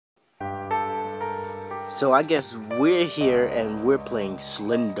So I guess we're here and we're playing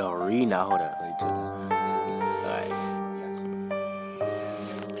Slenderina. Hold on, alright.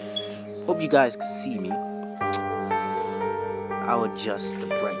 Hope you guys can see me. I'll adjust the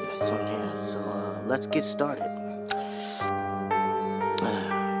brightness on here. So let's get started.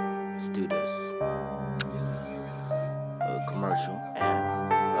 Let's do this. Commercial ad.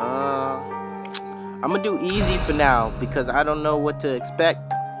 I'm gonna do easy for now because I don't know what to expect.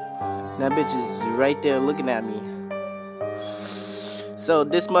 That bitch is right there looking at me. So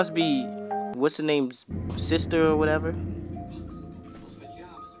this must be, what's the name's sister or whatever?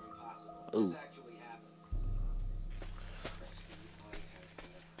 Ooh.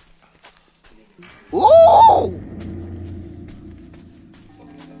 Ooh!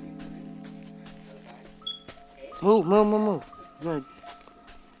 Move. Good.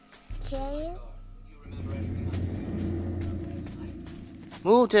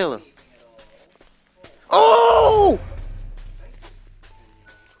 Move, Taylor. Oh!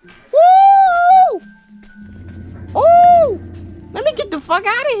 Woo! Oh! Let me get the fuck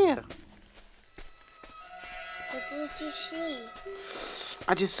out of here. What did you see?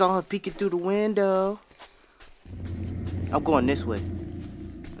 I just saw her peeking through the window. I'm going this way.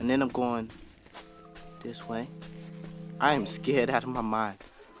 And then I'm going this way. I am scared out of my mind.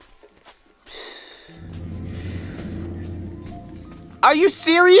 Are you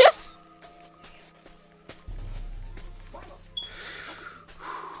serious?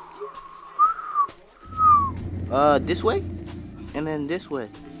 This way? And then this way.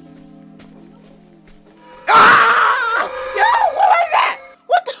 Ah! Yo, what was that?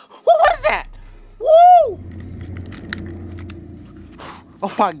 What was that? Woo!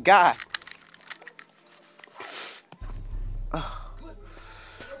 Oh my God.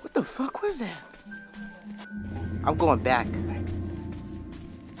 What the fuck was that? I'm going back.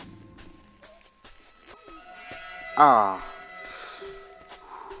 Ah.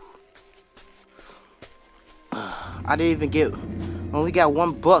 I didn't even get, only got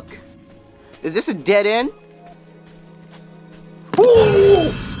one book. Is this a dead end?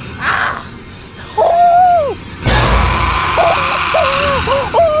 Ooh! Ah! Ooh!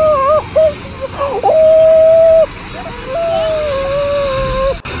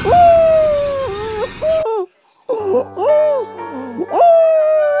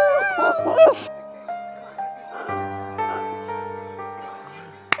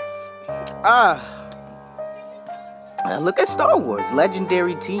 Look at Star Wars,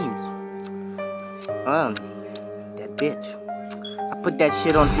 legendary teams. That bitch. I put that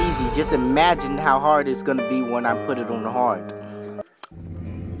shit on easy. Just imagine how hard it's gonna be when I put it on hard.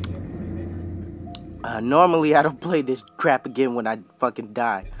 Normally I don't play this crap again when I fucking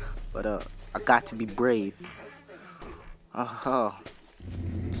die, but I got to be brave. I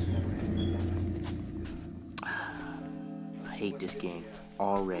hate this game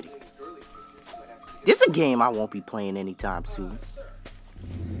already. This is a game I won't be playing anytime soon.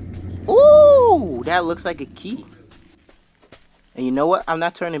 Ooh, that looks like a key. And you know what? I'm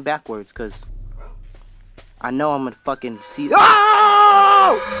not turning backwards because I know I'm gonna fucking see.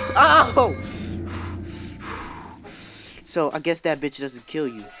 Oh! Oh! So I guess that bitch doesn't kill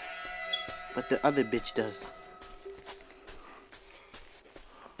you, but the other bitch does.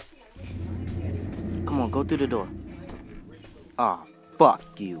 Come on, go through the door. Ah,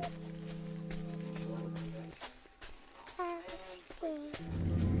 fuck you.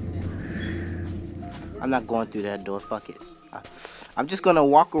 I'm not going through that door, fuck it. I'm just gonna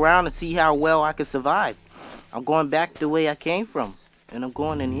walk around and see how well I can survive. I'm going back the way I came from, and I'm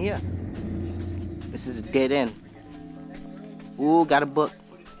going in here. This is a dead end. Ooh, got a book.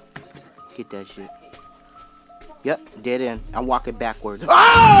 Get that shit. Yep, dead end. I'm walking backwards.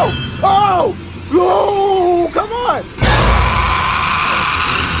 Oh! Oh! Oh! Come on!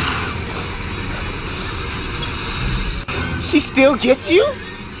 She still gets you?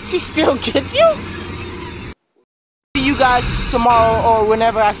 She still gets you? See you guys tomorrow or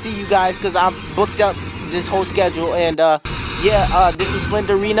whenever I see you guys, because I'm booked up this whole schedule. And yeah, this is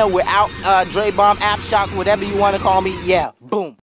Slenderina. We're out. Dre Bomb, App Shock, whatever you want to call me. Yeah, boom.